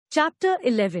Chapter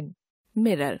 11.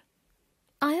 Mirror.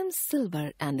 I am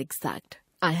silver and exact.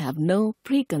 I have no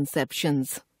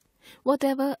preconceptions.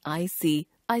 Whatever I see,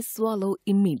 I swallow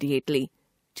immediately,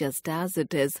 just as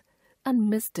it is,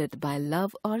 unmisted by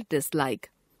love or dislike.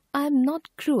 I am not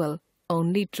cruel,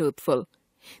 only truthful.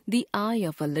 The eye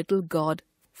of a little god,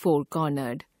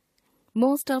 four-cornered.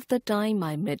 Most of the time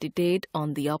I meditate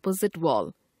on the opposite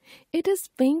wall. It is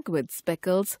pink with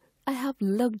speckles. I have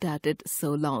looked at it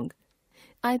so long.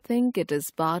 I think it is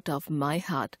part of my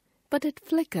heart, but it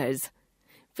flickers.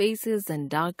 Faces and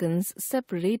darkens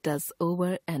separate us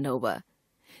over and over.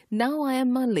 Now I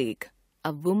am a lake.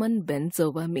 A woman bends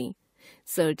over me,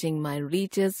 searching my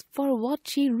reaches for what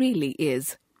she really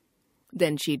is.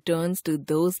 Then she turns to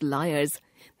those liars,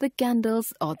 the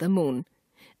candles or the moon.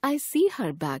 I see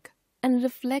her back and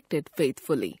reflect it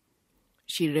faithfully.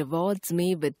 She rewards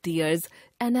me with tears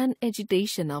and an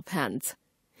agitation of hands.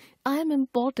 I am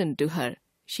important to her.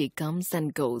 She comes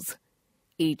and goes.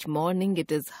 Each morning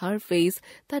it is her face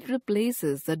that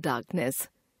replaces the darkness.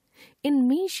 In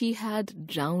me she had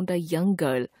drowned a young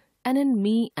girl, and in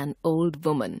me an old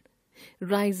woman.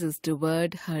 Rises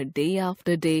toward her day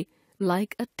after day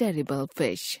like a terrible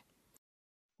fish.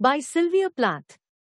 By Sylvia Plath.